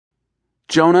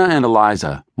Jonah and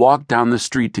Eliza walked down the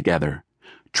street together,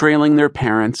 trailing their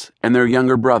parents and their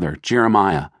younger brother,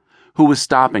 Jeremiah, who was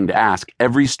stopping to ask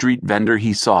every street vendor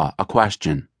he saw a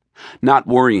question, not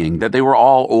worrying that they were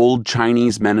all old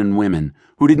Chinese men and women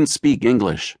who didn't speak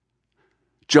English.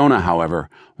 Jonah, however,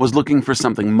 was looking for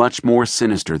something much more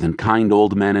sinister than kind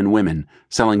old men and women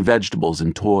selling vegetables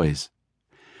and toys.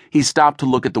 He stopped to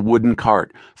look at the wooden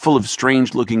cart full of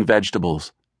strange-looking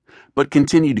vegetables, but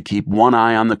continued to keep one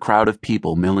eye on the crowd of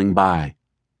people milling by.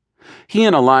 He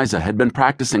and Eliza had been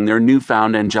practicing their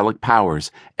newfound angelic powers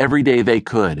every day they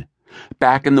could,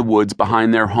 back in the woods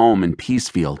behind their home in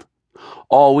Peacefield,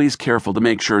 always careful to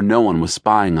make sure no one was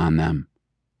spying on them.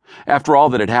 After all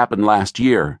that had happened last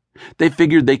year, they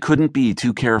figured they couldn't be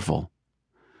too careful.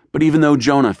 But even though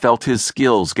Jonah felt his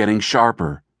skills getting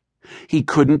sharper, he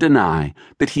couldn't deny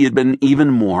that he had been even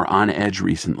more on edge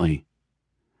recently.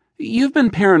 "You've been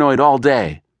paranoid all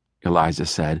day," Eliza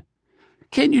said.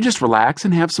 "Can't you just relax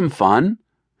and have some fun?"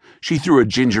 She threw a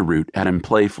ginger root at him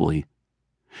playfully.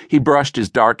 He brushed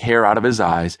his dark hair out of his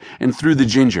eyes and threw the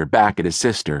ginger back at his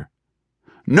sister.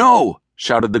 "No!"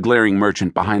 shouted the glaring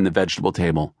merchant behind the vegetable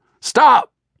table.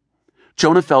 "Stop!"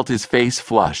 Jonah felt his face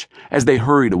flush as they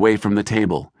hurried away from the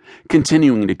table,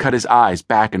 continuing to cut his eyes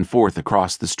back and forth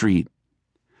across the street.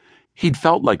 He'd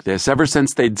felt like this ever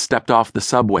since they'd stepped off the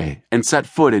subway and set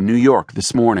foot in New York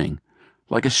this morning,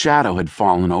 like a shadow had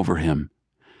fallen over him.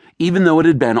 Even though it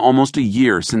had been almost a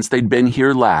year since they'd been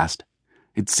here last,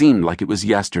 it seemed like it was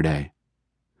yesterday.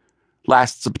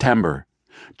 Last September,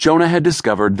 Jonah had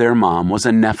discovered their mom was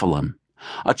a Nephilim,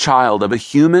 a child of a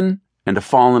human and a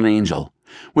fallen angel,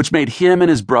 which made him and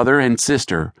his brother and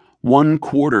sister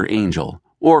 1/4 angel,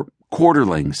 or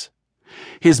quarterlings.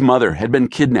 His mother had been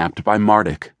kidnapped by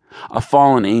Marduk, a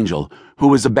fallen angel who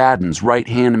was Abaddon's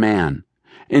right-hand man,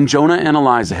 and Jonah and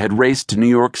Eliza had raced to New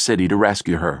York City to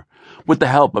rescue her, with the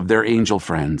help of their angel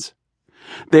friends.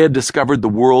 They had discovered the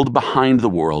world behind the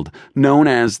world, known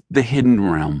as the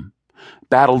Hidden Realm,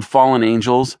 battled fallen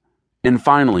angels, and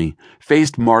finally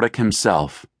faced Marduk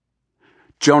himself.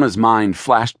 Jonah's mind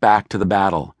flashed back to the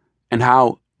battle, and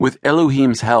how, with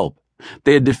Elohim's help,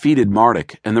 they had defeated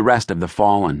Marduk and the rest of the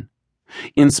fallen.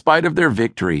 In spite of their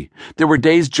victory, there were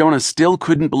days Jonah still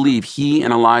couldn't believe he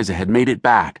and Eliza had made it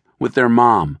back, with their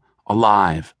mom,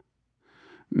 alive.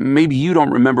 "Maybe you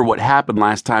don't remember what happened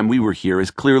last time we were here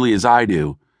as clearly as I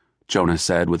do," Jonah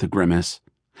said with a grimace.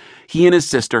 He and his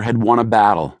sister had won a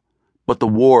battle, but the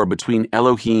war between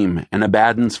Elohim and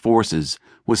Abaddon's forces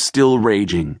was still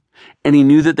raging, and he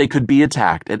knew that they could be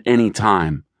attacked at any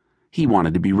time. He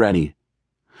wanted to be ready.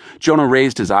 Jonah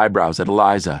raised his eyebrows at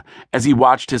Eliza as he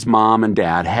watched his mom and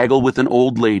dad haggle with an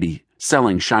old lady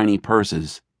selling shiny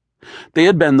purses. They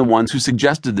had been the ones who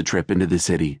suggested the trip into the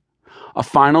city, a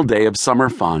final day of summer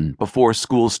fun before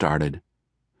school started.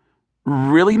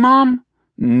 "Really, Mom?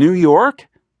 New York?"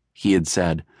 he had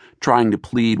said, trying to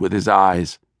plead with his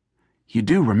eyes. "You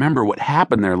do remember what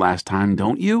happened there last time,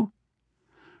 don't you?"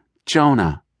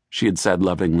 "Jonah," she had said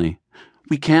lovingly,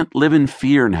 "we can't live in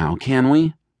fear now, can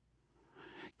we?"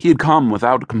 He had come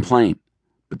without complaint,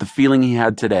 but the feeling he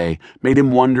had today made him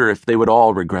wonder if they would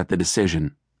all regret the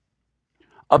decision.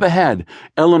 Up ahead,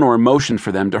 Eleanor motioned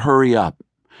for them to hurry up.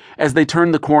 As they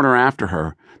turned the corner after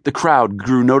her, the crowd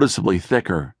grew noticeably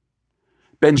thicker.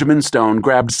 Benjamin Stone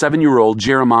grabbed 7-year-old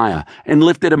Jeremiah and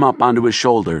lifted him up onto his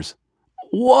shoulders.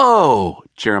 "Whoa,"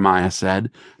 Jeremiah said.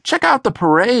 "Check out the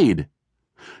parade."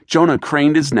 Jonah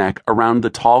craned his neck around the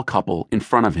tall couple in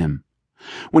front of him.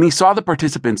 When he saw the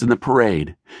participants in the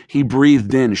parade, he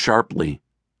breathed in sharply.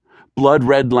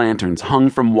 Blood-red lanterns hung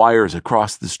from wires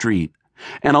across the street,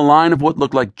 and a line of what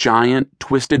looked like giant,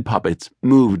 twisted puppets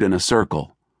moved in a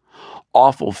circle.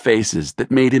 Awful faces that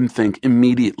made him think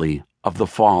immediately of the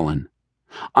fallen,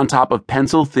 on top of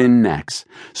pencil-thin necks,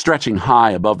 stretching high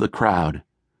above the crowd.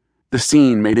 The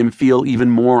scene made him feel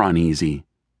even more uneasy.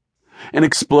 An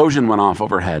explosion went off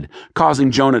overhead,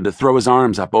 causing Jonah to throw his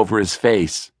arms up over his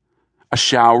face. A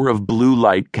shower of blue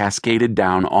light cascaded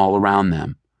down all around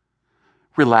them.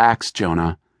 "Relax,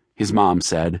 Jonah," his mom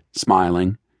said,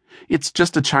 smiling. "It's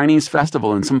just a Chinese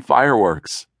festival and some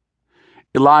fireworks."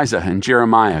 Eliza and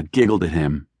Jeremiah giggled at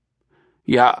him.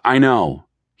 "Yeah, I know,"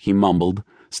 he mumbled,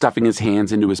 stuffing his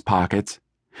hands into his pockets.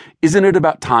 "Isn't it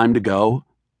about time to go?"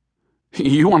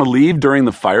 "You want to leave during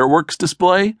the fireworks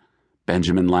display?"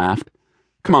 Benjamin laughed.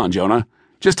 "Come on, Jonah.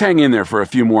 Just hang in there for a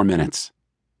few more minutes."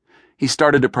 He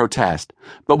started to protest,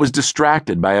 but was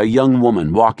distracted by a young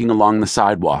woman walking along the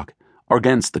sidewalk,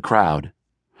 against the crowd.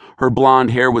 Her blonde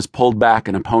hair was pulled back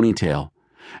in a ponytail,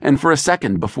 and for a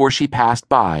second before she passed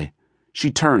by,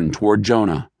 she turned toward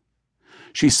Jonah.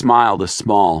 She smiled a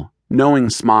small,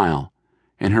 knowing smile,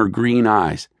 and her green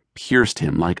eyes pierced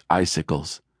him like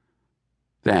icicles.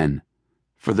 Then,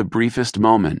 for the briefest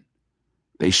moment,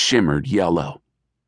 they shimmered yellow.